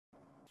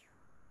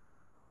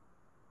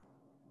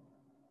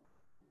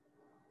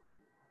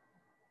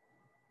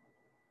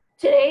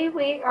Today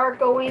we are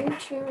going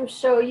to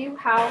show you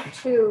how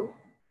to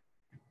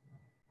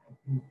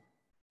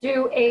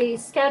do a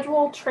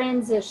schedule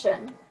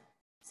transition.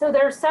 So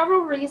there are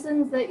several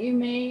reasons that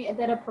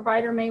a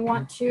provider may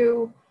want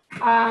to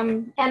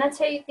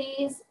annotate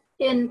these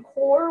in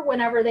core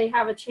whenever they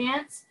have a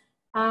chance.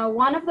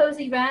 One of those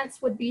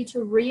events would be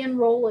to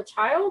re-enroll a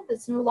child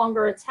that's no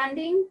longer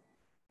attending,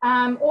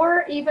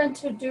 or even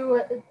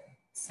to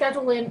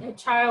schedule in a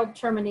child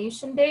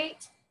termination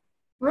date,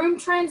 room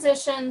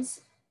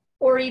transitions,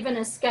 or even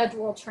a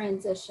schedule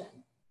transition.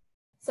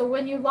 So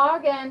when you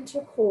log in to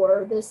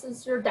CORE, this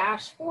is your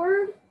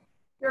dashboard.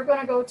 You're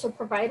going to go to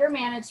Provider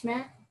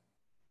Management,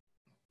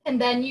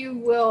 and then you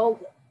will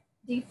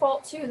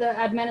default to the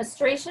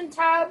Administration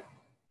tab.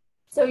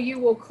 So you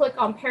will click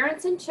on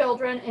Parents and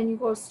Children, and you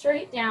go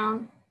straight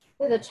down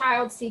to the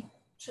Child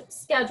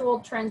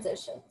Scheduled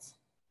Transitions.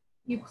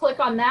 You click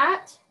on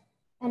that,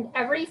 and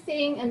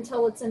everything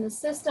until it's in the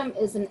system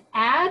is an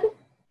add.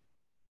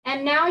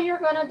 And now you're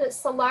going to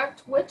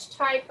select which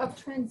type of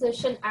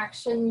transition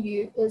action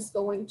is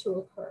going to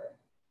occur.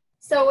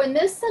 So in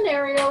this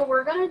scenario,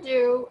 we're going to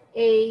do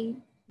a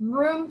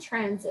room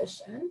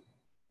transition,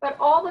 but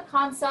all the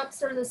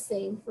concepts are the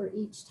same for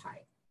each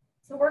type.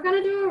 So we're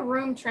going to do a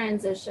room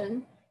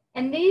transition.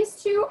 And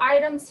these two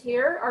items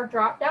here are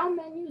drop-down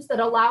menus that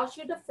allows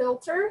you to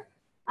filter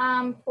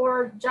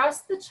for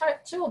just the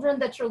children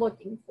that you're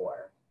looking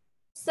for.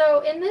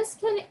 So in this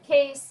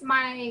case,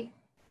 my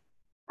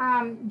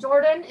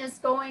Jordan is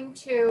going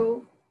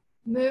to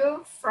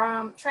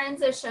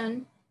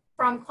transition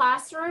from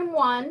classroom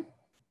 1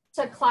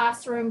 to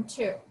classroom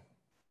 2.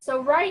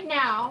 So right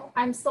now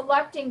I'm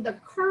selecting the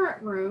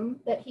current room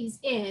that he's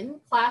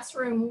in,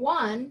 classroom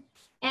 1,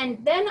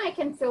 and then I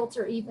can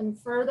filter even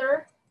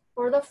further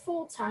for the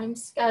full-time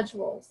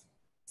schedules.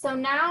 So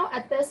now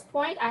at this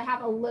point I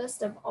have a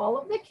list of all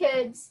of the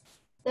kids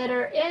that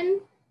are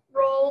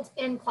enrolled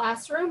in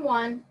classroom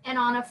 1 and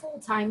on a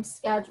full-time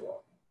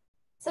schedule.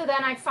 So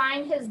then I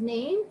find his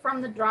name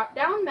from the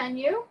drop-down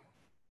menu,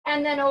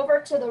 and then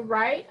over to the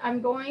right,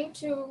 I'm going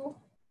to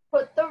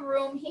put the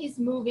room he's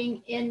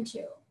moving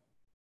into.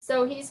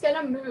 So he's going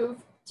to move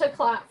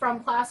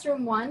from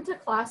classroom 1 to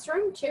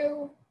classroom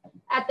 2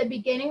 at the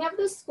beginning of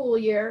the school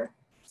year.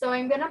 So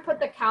I'm going to put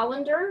the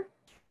calendar,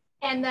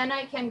 and then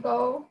I can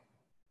go,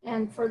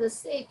 and for the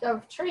sake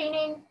of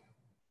training,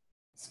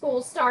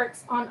 school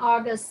starts on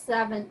August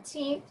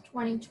 17th,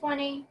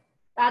 2020.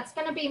 That's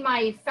going to be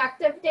my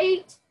effective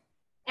date.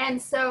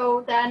 And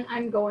so then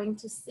I'm going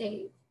to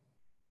save.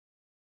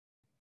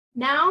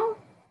 Now,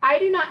 I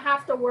do not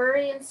have to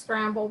worry and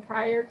scramble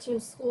prior to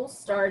school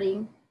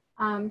starting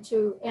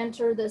to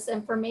enter this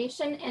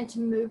information and to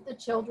move the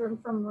children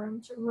from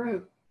room to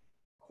room.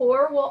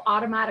 CORE will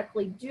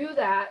automatically do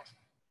that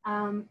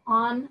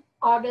on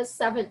August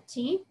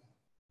 17th.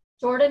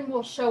 Jordan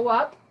will show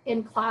up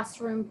in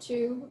classroom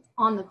 2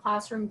 on the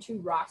classroom 2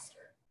 roster.